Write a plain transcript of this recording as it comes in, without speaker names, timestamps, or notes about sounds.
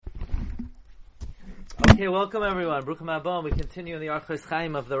Okay, welcome everyone. Bruchim Abom. We continue in the Orchos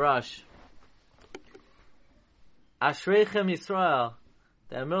Chaim of the Rosh. Ashreichem Yisrael.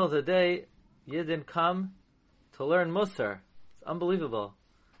 That in the middle of the day, Yidden come to learn Musar. It's unbelievable.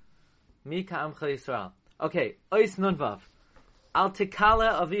 Mi ka'amcha Yisrael. Okay, Ois Nunvav. Al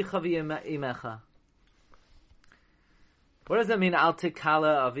tikala avicha v'imecha. What does that mean, Al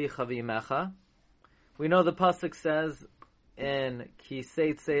tikala avicha v'imecha? We know the pasuk says in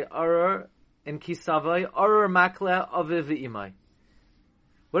Kiseitse Arur, in Kisavai, Arur makle aviv v'imai.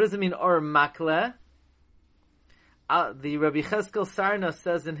 What does it mean, Arur makle? The Rabbi Cheskel Sarna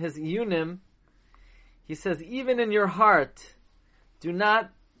says in his Iyunim, he says, even in your heart, do not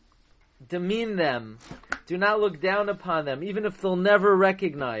demean them, do not look down upon them, even if they'll never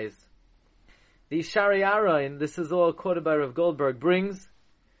recognize. The Shari Aron, this is all quoted by Rav Goldberg, brings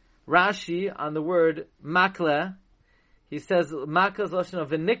Rashi on the word makle. He says, Makle's lashon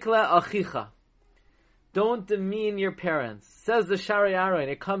of v'nikle achicha. Don't demean your parents. Says the Shari Aron,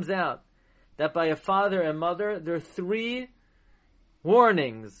 it comes out that by a father and mother, there are 3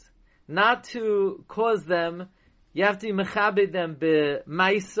 warnings not to cause them. You have to be mechabed them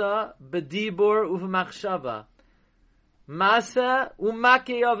b'maisa, b'dibur, u'v'machshava. Masa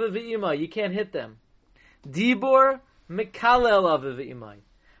u'makei aviv'imai. You can't hit them. Dibur, mekalel aviv'imai.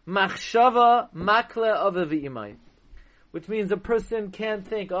 Machshava, makle aviv'imai. Which means a person can't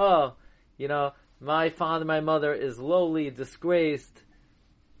think, my father, my mother is lowly, disgraced.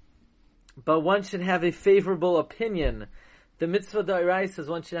 But one should have a favorable opinion. The mitzvah da'iraisa says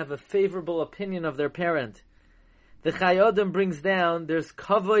one should have a favorable opinion of their parent. The Chayodim brings down, there's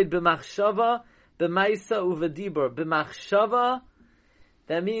kavod b'machshava, b'maisa u'v'dibur. B'machshava,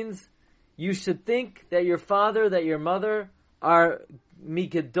 that means you should think that your father, that your mother are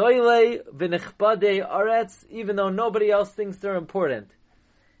migedoyle v'nechbadei aretz, even though nobody else thinks they're important.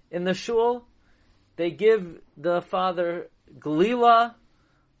 In the shul, they give the father glila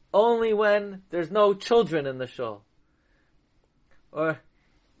only when there's no children in the shul. Or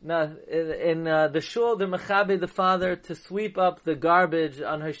in the shul, they're mechabe the father to sweep up the garbage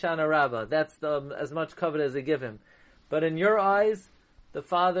on Hoshana Rabbah. That's as much covet as they give him. But in your eyes, the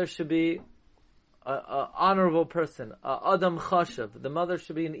father should be an honorable person, Adam Chashav. The mother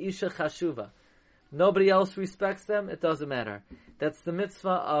should be an Isha Chashuva. Nobody else respects them, it doesn't matter. That's the mitzvah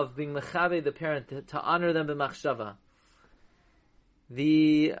of being mechabe the parent, to honor them b'machshava.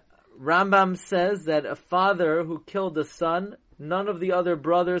 The Rambam says that a father who killed a son, none of the other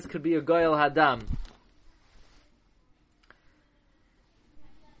brothers could be a goyal hadam.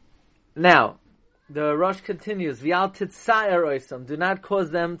 Now, the Rosh continues, V'al titzayer oisam, do not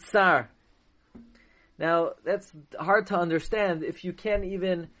cause them tsar. Now, that's hard to understand. If you can't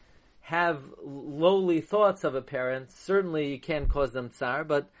even have lowly thoughts of a parent, certainly you can't cause them tsar,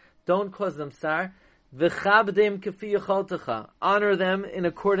 but don't cause them tsar. V'chabdem kafi yachaltecha. Honor them in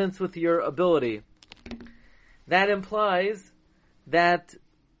accordance with your ability. That implies that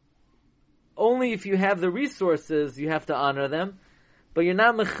only if you have the resources you have to honor them, but you're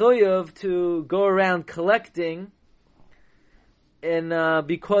not mechoyev to go around collecting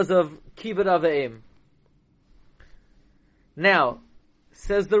because of kibbud avayim. Now,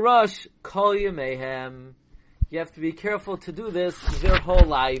 says the Rosh, kol yamehem. You have to be careful to do this their whole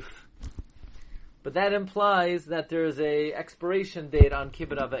life. But that implies that there is a expiration date on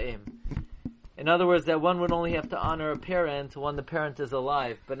kibbud avayim. In other words, that one would only have to honor a parent when the parent is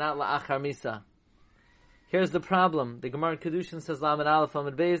alive, but not la'achar misa. Here's the problem. The Gemara in Kedushin says, Lamed Aleph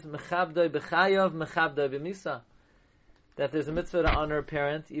Amud Beis, mechabdoi b'chayav, mechabdoi b'misa. That there's a mitzvah to honor a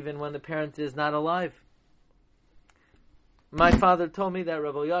parent even when the parent is not alive. My father told me that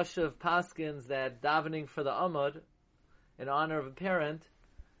Rabbi Yashav paskins that davening for the Amud in honor of a parent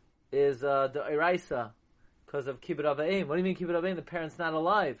is the Eraisa because of kibbud avayim. What do you mean kibbud avayim? The parent's not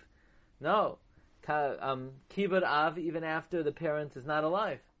alive. No. Kibbud av even after the parent is not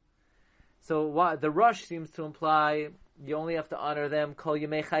alive. So the Rosh seems to imply you only have to honor them kol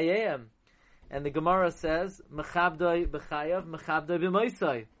yemei chayeihem. And the Gemara says, mechabdoi b'chayav, mechabdoi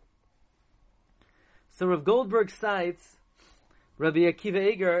b'moisai. So Rav Goldberg cites Rabbi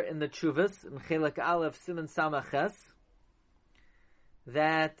Akiva Eger in the Chuvas, in Chelek Aleph, Siman Samaches,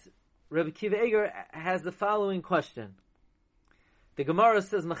 that Rabbi Akiva Eger has the following question. The Gemara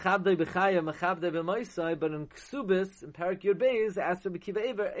says, Mechabdoi b'chaya, Mechabdoi b'moisai, but in Ksubis, in Parak Yud Beis, asked Rabbi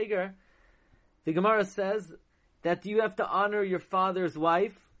Akiva Eger, the Gemara says that do you have to honor your father's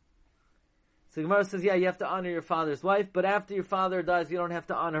wife? So the Gemara says, yeah, you have to honor your father's wife, but after your father dies, you don't have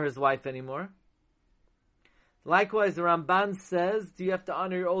to honor his wife anymore. Likewise, the Ramban says, do you have to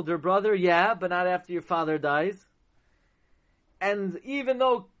honor your older brother? Yeah, but not after your father dies. And even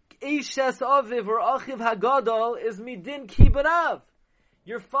though Eishes Aviv or Achiv Hagadol is midin kibarav.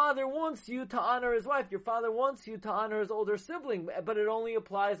 Your father wants you to honor his wife. Your father wants you to honor his older sibling, but it only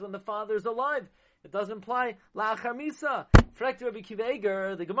applies when the father's alive. It doesn't apply la'achar misa. Frekt Rabbi Akiva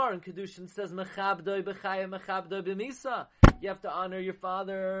Eiger, the Gemara in Kedushin says, Mechabdoi b'chaya, mechabdoi b'misa. You have to honor your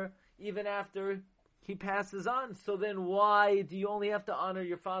father even after he passes on. So then why do you only have to honor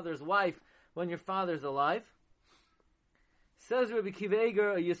your father's wife when your father's alive? Says Rabbi Akiva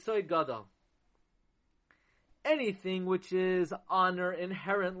Eiger, a Yesoid Gadol. Anything which is honor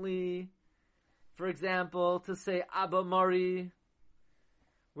inherently, for example, to say Abba Mari,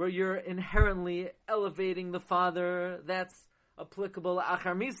 where you're inherently elevating the father, that's applicable to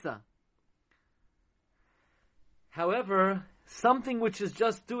Achar Misa. However, something which is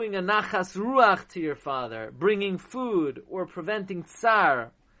just doing a nachas ruach to your father, bringing food or preventing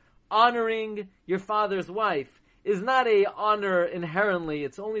tsar, honoring your father's wife, is not a honor inherently.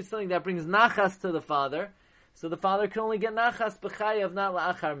 It's only something that brings nachas to the father. So the father can only get nachas b'chayav, not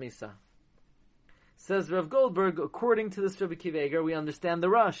la'achar misa. Says Rav Goldberg, according to this Rabbi Akiva Eiger, we understand the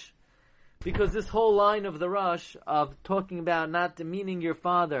Rush. Because this whole line of the Rush, of talking about not demeaning your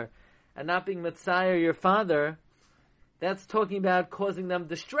father, and not being Messiah your father, that's talking about causing them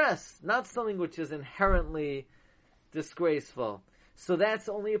distress, not something which is inherently disgraceful. So that's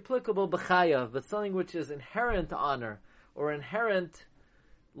only applicable b'chayav, but something which is inherent honor, or inherent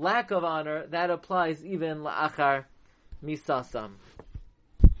lack of honor, that applies even la'achar misasam.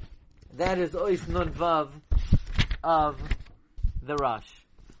 That is Ois Nun Vav of the Rush.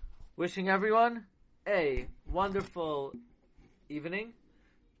 Wishing everyone a wonderful evening.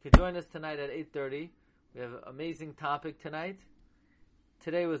 You can join us tonight at 8:30. We have an amazing topic tonight.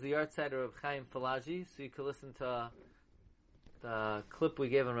 Today was the yahrzeit of Reb Chaim Falaji, so you can listen to the clip we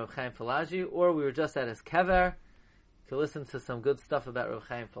gave on Reb Chaim Falaji, or we were just at his kever. You can listen to some good stuff about Reb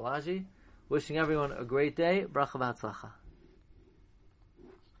Chaim Falaji. Wishing everyone a great day. Bracha v'hatzlacha.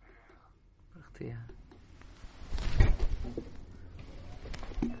 Yeah.